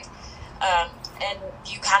bag. And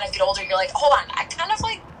you kind of get older, you're like, hold on, I kind of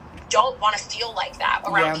like don't want to feel like that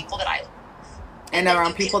around people that I and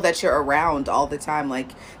around people that you're around all the time.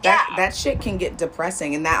 Like, that shit can get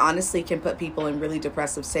depressing, and that honestly can put people in really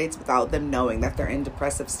depressive states without them knowing that they're in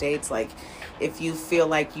depressive states. Like, if you feel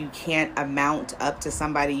like you can't amount up to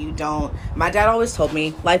somebody, you don't. My dad always told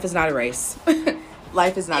me, life is not a race.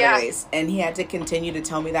 Life is not a race. And he had to continue to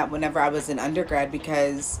tell me that whenever I was in undergrad,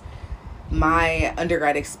 because my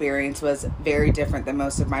undergrad experience was very different than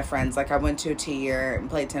most of my friends. Like, I went to a 2-year and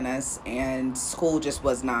played tennis, and school just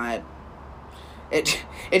was not... It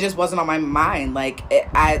just wasn't on my mind. Like,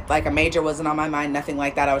 a major wasn't on my mind, nothing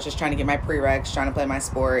like that. I was just trying to get my prereqs, trying to play my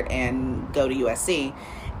sport, and go to USC.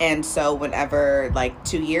 And so whenever, like,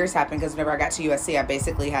 2 years happened, because whenever I got to USC, I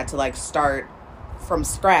basically had to, like, start from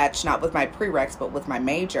scratch, not with my prereqs, but with my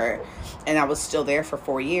major. And I was still there for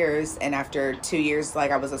 4 years. And after 2 years,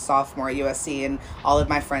 like, I was a sophomore at USC, and all of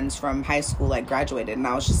my friends from high school, like, graduated. And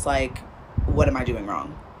I was just like, what am I doing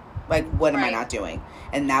wrong? Like, what am I not doing?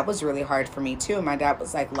 And that was really hard for me, too. And my dad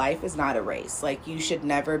was like, life is not a race. Like, you should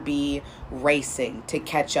never be racing to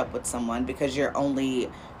catch up with someone, because you're only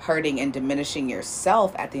hurting and diminishing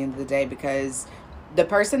yourself at the end of the day, because the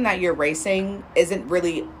person that you're racing isn't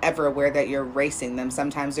really ever aware that you're racing them.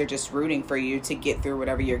 Sometimes they're just rooting for you to get through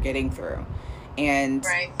whatever you're getting through. And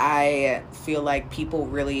Right. I feel like people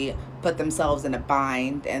really put themselves in a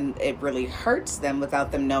bind, and it really hurts them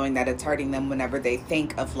without them knowing that it's hurting them whenever they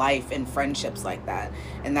think of life and friendships like that.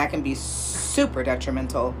 And that can be super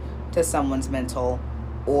detrimental to someone's mental,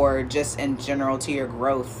 or just in general to your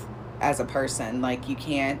growth as a person. Like, you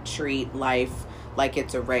can't treat life like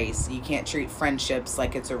it's a race. You can't treat friendships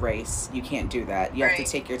like it's a race. You can't do that. You have to Right.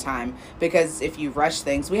 take your time, because if you rush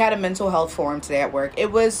things, we had a mental health forum today at work.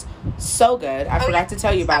 It was so good. I forgot to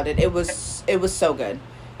tell you about it. It was so good.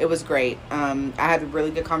 It was great. I had a really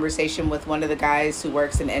good conversation with one of the guys who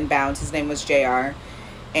works in Inbound. His name was JR,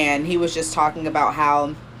 and he was just talking about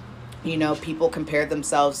how, you know, people compare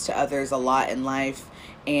themselves to others a lot in life,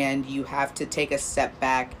 and you have to take a step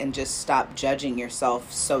back and just stop judging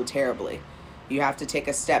yourself so terribly. You have to take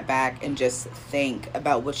a step back and just think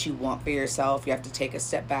about what you want for yourself. You have to take a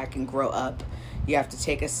step back and grow up. You have to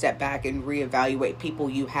take a step back and reevaluate people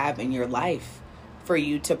you have in your life for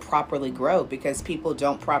you to properly grow, because people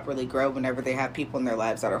don't properly grow whenever they have people in their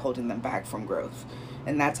lives that are holding them back from growth.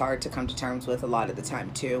 And that's hard to come to terms with a lot of the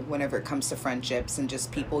time too, whenever it comes to friendships and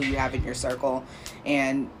just people you have in your circle,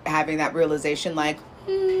 and having that realization, like,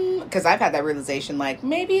 because I've had that realization, like,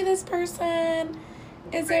 maybe this person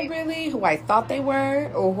isn't really who I thought they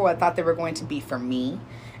were, or who I thought they were going to be for me.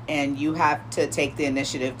 And you have to take the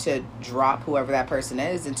initiative to drop whoever that person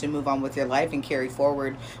is and to move on with your life and carry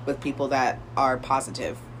forward with people that are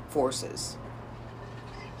positive forces.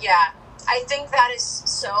 Yeah, I think that is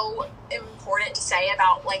so important to say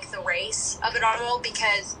about, like, the race of it all,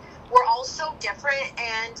 because we're all so different,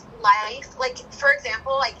 and life, like, for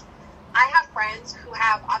example, like, I have friends who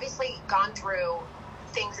have obviously gone through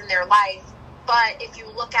things in their life, but if you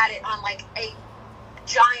look at it on, like, a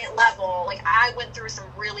giant level, like, I went through some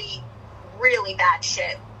really, really bad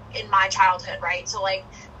shit in my childhood, right? So, like,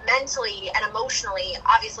 mentally and emotionally,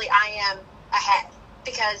 obviously I am ahead,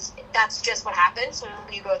 because that's just what happens when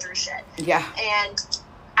you go through shit. Yeah. And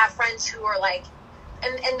I have friends who are like,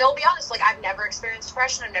 and they'll be honest, like, I've never experienced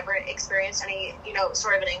depression, I've never experienced any, you know,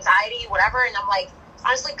 sort of an anxiety, whatever, and I'm like,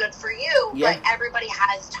 honestly, good for you. Yeah. But everybody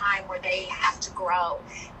has time where they have to grow,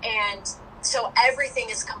 and so everything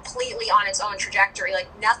is completely on its own trajectory. Like,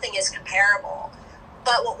 nothing is comparable.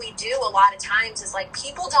 But what we do a lot of times is, like,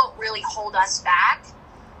 people don't really hold us back.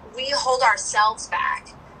 We hold ourselves back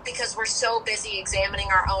because we're so busy examining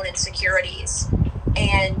our own insecurities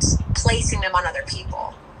and placing them on other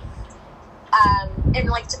people. And,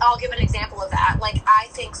 like, I'll give an example of that. Like, I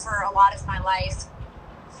think for a lot of my life,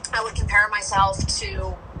 I would compare myself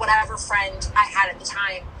to whatever friend I had at the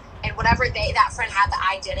time, and whatever that friend had that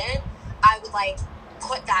I didn't, I would, like,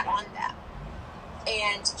 put that on them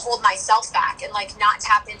and hold myself back and, like, not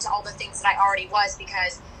tap into all the things that I already was,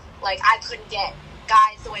 because, like, I couldn't get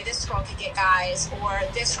guys the way this girl could get guys, or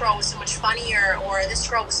this girl was so much funnier, or this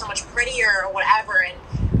girl was so much prettier, or whatever, and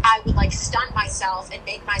I would, like, stunt myself and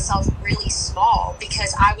make myself really small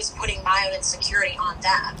because I was putting my own insecurity on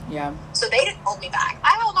them. Yeah. So they didn't hold me back.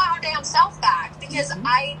 I held my own damn self back because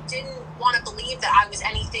I didn't want to believe that I was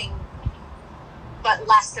anything but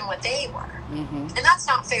less than what they were. And that's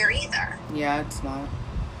not fair either. Yeah, it's not.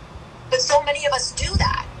 But so many of us do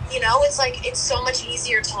that. You know, it's like, it's so much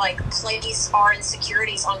easier to, like, place our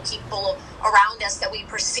insecurities on people around us that we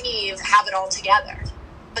perceive have it all together.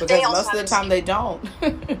 But Because they also most of the time they don't.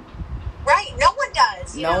 Right, no one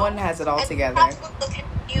does. You No know? one has it all and together. People look at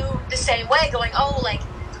you the same way, going, oh, like,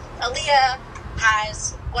 Aaliyah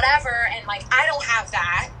has whatever, and, like, I don't have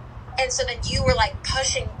that. And so then you were, like,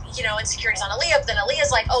 pushing, you know, insecurities on Aaliyah, but then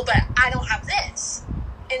Aaliyah's like, oh, but I don't have this.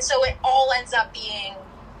 And so it all ends up being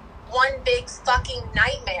one big fucking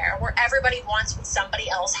nightmare where everybody wants what somebody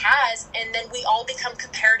else has, and then we all become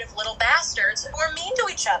comparative little bastards who are mean to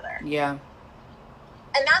each other. Yeah.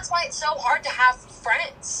 And that's why it's so hard to have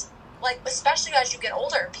friends, like, especially as you get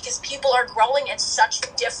older, because people are growing at such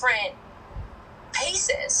different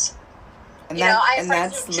paces. And, You know, I have and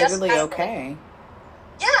friends that's who just literally graduated. okay.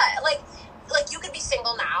 Yeah, like you could be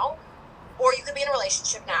single now, or you could be in a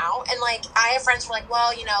relationship now, and, like, I have friends who are like,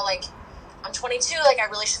 well, you know, like, I'm 22, like, I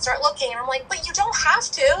really should start looking, and I'm like, but you don't have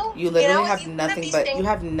to. You literally know? have If you nothing wanna but, be you single-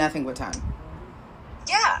 have nothing but time.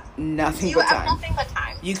 Yeah. Nothing You but have time. nothing but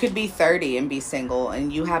time. You could be 30 and be single,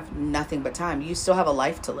 and you have nothing but time. You still have a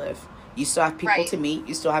life to live. You still have people Right. to meet.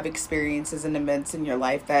 You still have experiences and events in your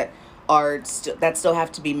life that are that still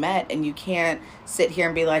have to be met. And you can't sit here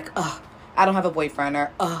and be like, oh, I don't have a boyfriend,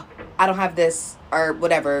 or oh, I don't have this, or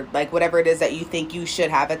whatever. Like, whatever it is that you think you should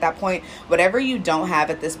have at that point. Whatever you don't have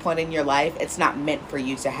at this point in your life, it's not meant for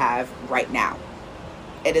you to have right now.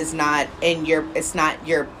 It is not that's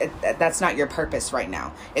not your purpose right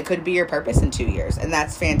now. It could be your purpose in 2 years, and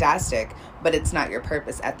that's fantastic, but it's not your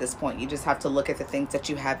purpose at this point. You just have to look at the things that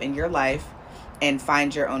you have in your life and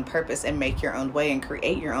find your own purpose and make your own way and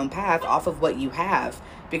create your own path off of what you have.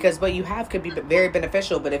 Because what you have could be very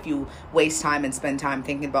beneficial, but if you waste time and spend time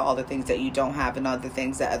thinking about all the things that you don't have and all the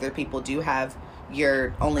things that other people do have,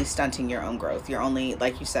 you're only stunting your own growth. You're only,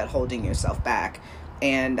 like you said, holding yourself back.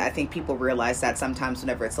 And I think people realize that sometimes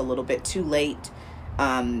whenever it's a little bit too late,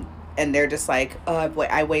 and they're just like, oh,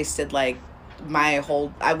 I wasted all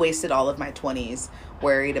of my 20s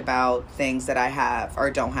worried about things that I have or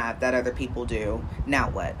don't have that other people do. Now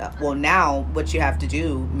what? Well, now what you have to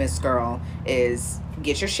do, Miss Girl, is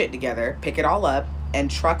get your shit together, pick it all up, and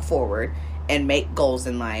truck forward and make goals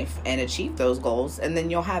in life and achieve those goals. And then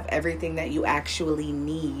you'll have everything that you actually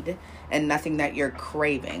need and nothing that you're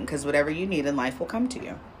craving, because whatever you need in life will come to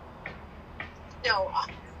you. No,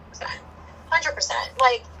 100%.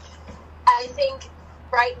 Like, I think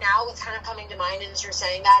right now what's kind of coming to mind as you're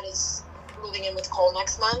saying that is moving in with Cole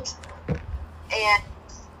next month. And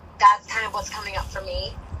that's kind of what's coming up for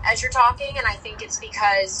me as you're talking. And I think it's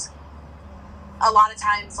because a lot of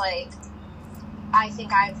times, like, I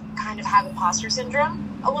think I've kind of have imposter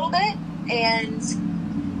syndrome a little bit. And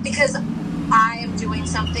because I am doing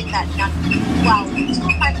something that two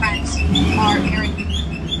of my friends are very...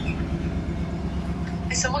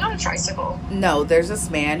 Is someone on a tricycle? No, there's this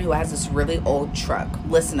man who has this really old truck.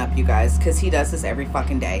 Listen up, you guys, because he does this every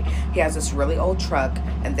fucking day. He has this really old truck,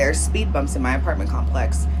 and there's speed bumps in my apartment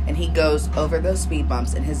complex, and he goes over those speed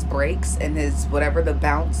bumps, and his brakes and his whatever the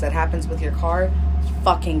bounce that happens with your car,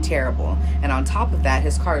 fucking terrible. And on top of that,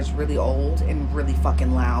 his car is really old and really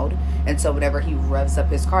fucking loud, and so whenever he revs up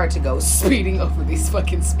his car to go speeding over these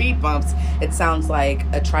fucking speed bumps, it sounds like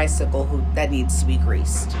a tricycle that needs to be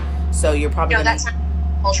greased. So you're probably that's not a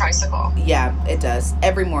whole tricycle. Yeah, it does.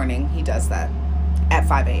 Every morning he does that at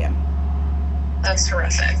 5 a.m. That's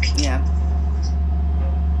horrific. Yeah.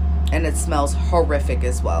 And it smells horrific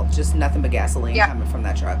as well. Just nothing but gasoline coming from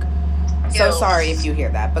that truck. So sorry if you hear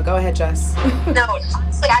that, but go ahead, Jess. No,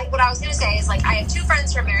 honestly, what I was going to say is, like, I have 2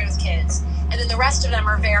 friends who are married with kids, and then the rest of them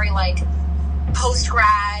are very, like,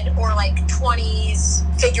 post-grad or, like,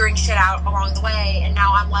 20s, figuring shit out along the way, and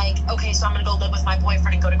now I'm like, okay, so I'm going to go live with my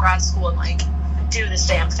boyfriend and go to grad school and, like, do this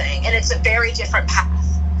damn thing. And it's a very different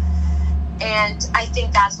path. And I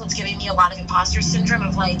think that's what's giving me a lot of imposter syndrome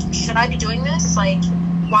of, like, should I be doing this? Like,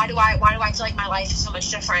 why do I feel like my life is so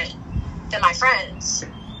much different than my friends?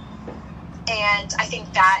 And I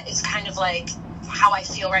think that is kind of like how I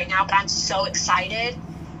feel right now, but I'm so excited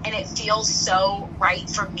and it feels so right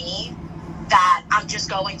for me that I'm just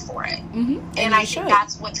going for it. Mm-hmm. And I think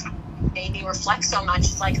that's what's made me reflect so much.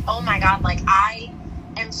 It's like, oh my God, like, I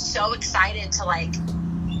am so excited to, like,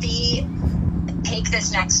 take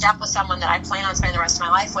this next step with someone that I plan on spending the rest of my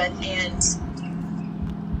life with and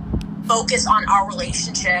focus on our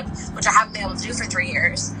relationship, which I haven't been able to do for 3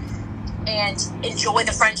 years, and enjoy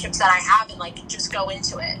the friendships that I have and, like, just go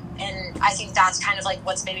into it. And I think that's kind of, like,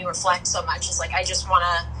 what's made me reflect so much is, like, I just want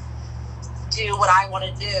to do what I want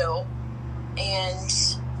to do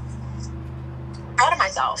and proud of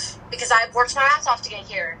myself because I've worked my ass off to get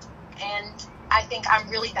here. And I think I'm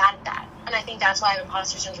really bad at that. And I think that's why I have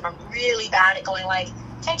imposter syndrome. I'm really bad at going, like,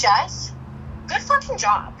 hey, Jess, good fucking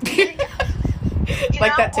job.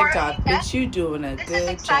 Like that TikTok. Bitch, you doing a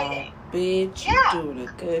good job. Bitch, you doing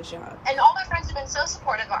a good job. And all my friends have been so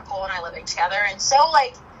supportive about Cole and I living together and so,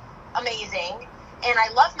 like, amazing. And I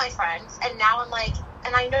love my friends. And now I'm like,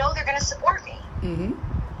 and I know they're going to support me. Mm-hmm.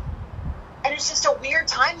 And it's just a weird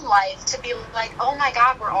time in life to be like, oh my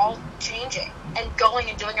God, we're all changing and going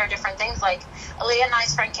and doing our different things. Like, Aaliyah and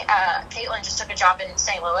I's friend Caitlin just took a job in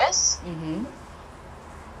St. Louis. Mm-hmm.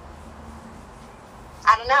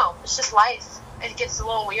 I don't know. It's just life. It gets a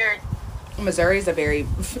little weird. Missouri's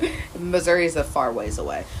a far ways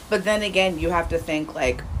away. But then again, you have to think,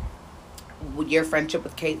 like, your friendship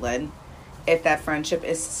with Caitlin, if that friendship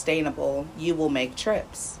is sustainable, you will make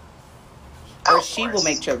trips. Or she will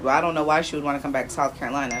make trips. Well, I don't know why she would want to come back to South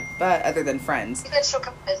Carolina, but other than friends. Then she'll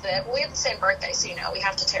come visit. Well, we have the same birthday, so, you know, we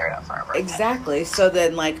have to tear it up for our birthday. Exactly. So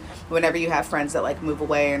then, like, whenever you have friends that, like, move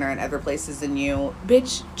away and are in other places than you,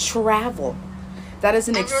 bitch, travel. That is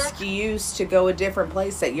an excuse to go a different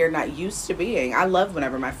place that you're not used to being. I love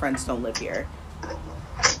whenever my friends don't live here.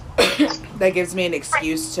 That gives me an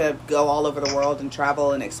excuse to go all over the world and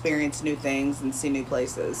travel and experience new things and see new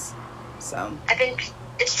places. So I think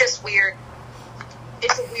it's just weird.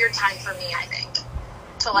 It's a weird time for me, I think,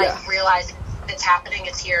 to, like, realize it's happening,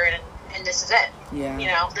 it's here, and this is it. Yeah. You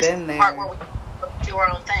know, this is the part where we do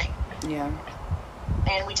our own thing. Yeah.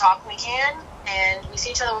 and we talk when we can, and we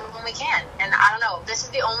see each other when we can. And I don't know, this is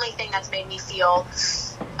the only thing that's made me feel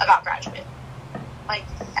about graduate. Like,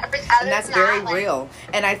 and that's very real.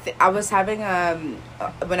 And I was having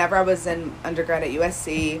whenever I was in undergrad at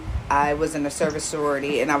USC, I was in a service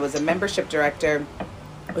sorority, and I was a membership director,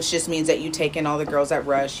 which just means that you take in all the girls at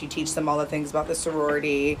Rush, you teach them all the things about the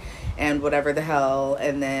sorority and whatever the hell,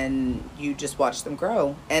 and then you just watch them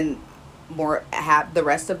grow. And the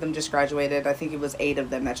rest of them just graduated. I think it was 8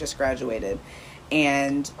 of them that just graduated,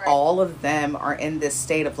 and all of them are in this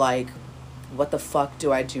state of like, what the fuck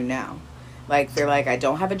do I do now? Like, they're like, I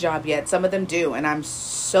don't have a job yet. Some of them do, and I'm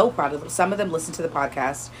so proud of them. Some of them listen to the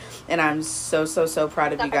podcast, and I'm so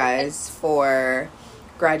proud of you guys for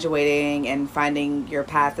graduating and finding your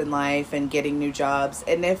path in life and getting new jobs.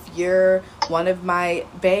 And if you're one of my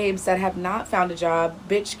babes that have not found a job,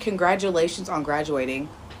 bitch, congratulations on graduating,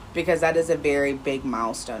 because that is a very big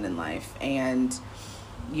milestone in life. And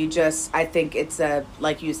I think it's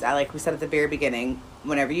like we said at the very beginning,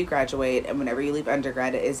 whenever you graduate and whenever you leave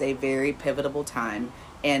undergrad, it is a very pivotal time,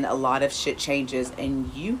 and a lot of shit changes,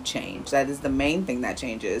 and you change. That is the main thing that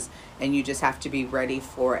changes, and you just have to be ready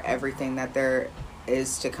for everything that there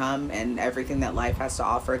is to come and everything that life has to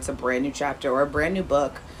offer. It's a brand new chapter or a brand new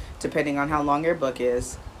book, depending on how long your book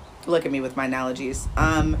is. Look at me with my analogies.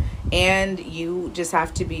 And you just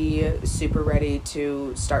have to be super ready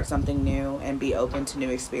to start something new and be open to new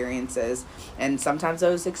experiences. And sometimes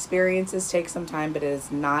those experiences take some time, but it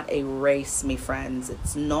is not a race, me friends.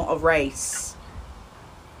 It's not a race.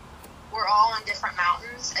 We're all on different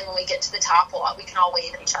mountains, and when we get to the top, we can all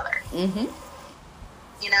wave at each other. Mm-hmm.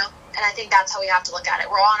 You know? And I think that's how we have to look at it.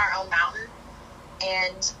 We're all on our own mountain,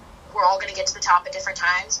 and we're all going to get to the top at different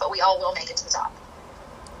times, but we all will make it to the top.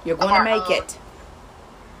 You're going to make it.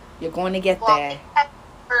 You're going to get there. Thank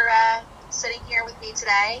you for sitting here with me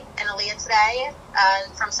today and Aaliyah today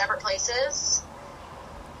from separate places.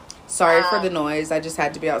 Sorry for the noise. I just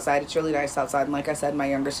had to be outside. It's really nice outside. And like I said, my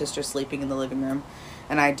younger sister's sleeping in the living room,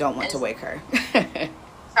 and I don't want to wake her. Sorry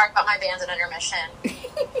about my band's an intermission.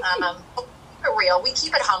 For real, we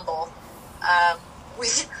keep it humble.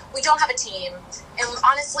 We don't have a team, and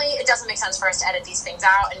honestly, it doesn't make sense for us to edit these things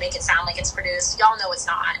out and make it sound like it's produced. Y'all know it's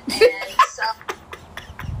not, and so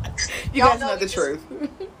you guys know the truth.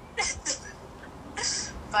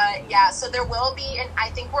 But yeah, so there will be, and I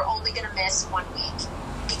think we're only gonna miss 1 week,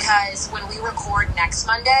 because when we record next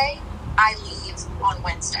Monday, I leave on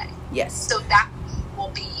Wednesday. Yes. So that will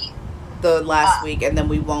be the last week, and then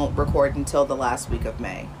we won't record until the last week of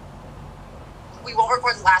May. We won't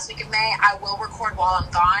record the last week of May. I will record while I'm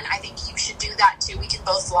gone. I think you should do that too. We can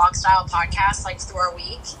both vlog style podcast like through our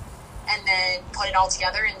week, and then put it all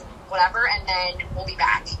together and whatever, and then we'll be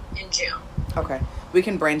back in June. Okay. We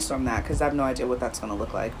can brainstorm that, because I have no idea what that's going to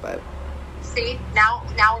look like, but... See? Now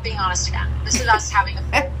we're being honest again. This is us having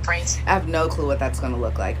a brainstorm. I have no clue what that's going to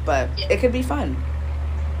look like, but It could be fun.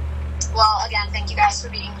 Well, again, thank you guys for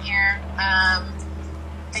being here.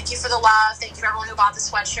 Thank you for the love. Thank you to everyone who bought the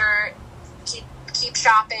sweatshirt. Keep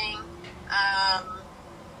shopping.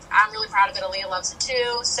 I'm really proud of it. Aaliyah loves it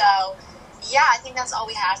too. So, yeah, I think that's all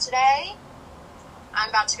we have today. I'm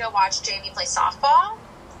about to go watch Jamie play softball.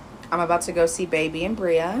 I'm about to go see Baby and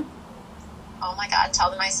Bria. Oh my God,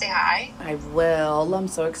 tell them I say hi. I will. I'm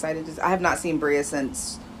so excited. I have not seen Bria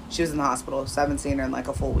since she was in the hospital, so I haven't seen her in like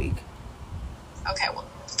a full week. Okay, well,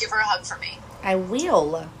 give her a hug for me. I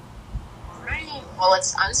will. All right. Well,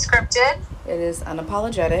 it's unscripted. It is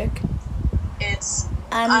unapologetic. It's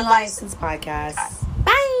Unlicensed podcast.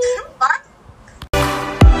 Bye. Bye.